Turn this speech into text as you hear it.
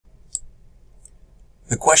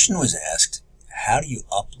The question was asked, how do you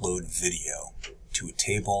upload video to a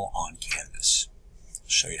table on Canvas? I'll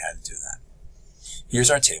show you how to do that.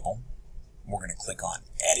 Here's our table. We're going to click on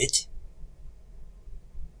Edit.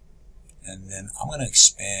 And then I'm going to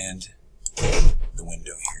expand the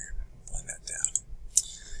window here. Blend that down.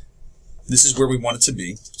 This is where we want it to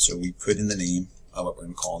be. So we put in the name of what we're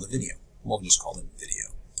going to call the video. We'll just call it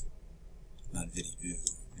video. Not video.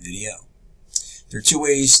 Video. There are two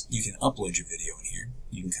ways you can upload your video in here.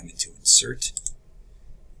 You can come into Insert,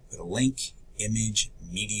 put a link, Image,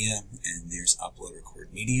 Media, and there's Upload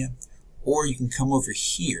Record Media. Or you can come over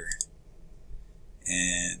here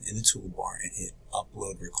and in the toolbar and hit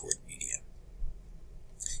Upload Record Media.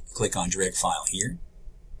 Click on Drag File here,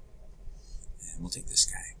 and we'll take this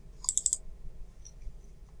guy.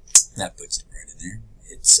 That puts it right in there.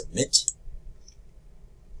 Hit Submit,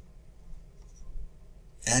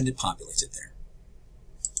 and it populates it there.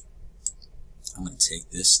 I'm going to take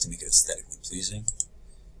this to make it aesthetically pleasing,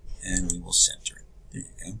 and we will center it. There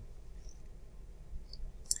you go.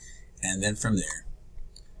 And then from there,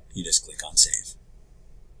 you just click on Save.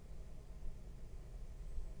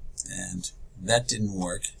 And that didn't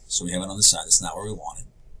work, so we have it on the side. That's not where we want it.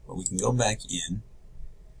 But we can go back in,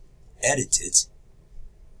 edit it,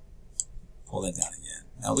 pull that down again.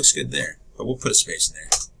 Now it looks good there, but we'll put a space in there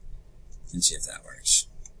and see if that works.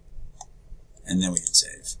 And then we can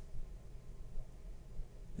save.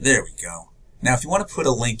 There we go. Now if you want to put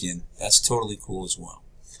a link in, that's totally cool as well.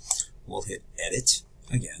 We'll hit Edit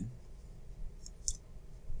again,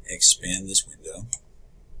 expand this window,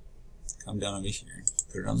 come down over here,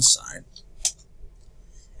 put it on the side,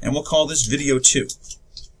 and we'll call this Video 2.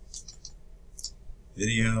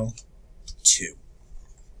 Video 2.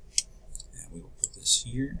 And we will put this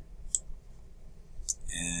here,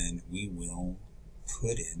 and we will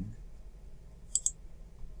put in,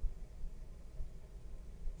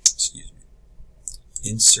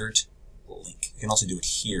 insert link. You can also do it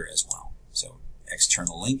here as well. So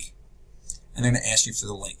external link, and they're going to ask you for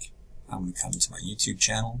the link. I'm going to come into my YouTube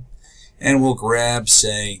channel, and we'll grab,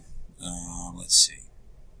 say, let's see,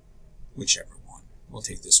 whichever one. We'll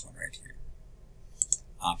take this one right here.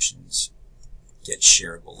 Options, get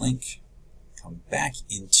shareable link, come back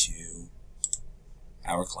into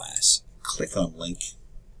our class, click on link,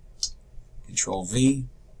 Control V,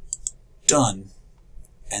 done.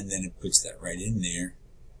 And then it puts that right in there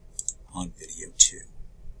on Video 2.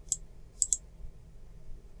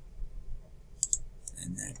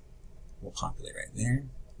 And that will populate right there.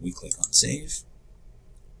 We click on Save.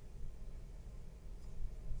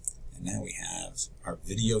 And now we have our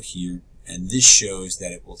video here. And this shows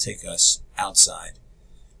that it will take us outside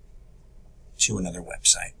to another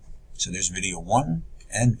website. So there's Video 1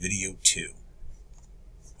 and Video 2.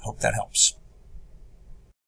 Hope that helps.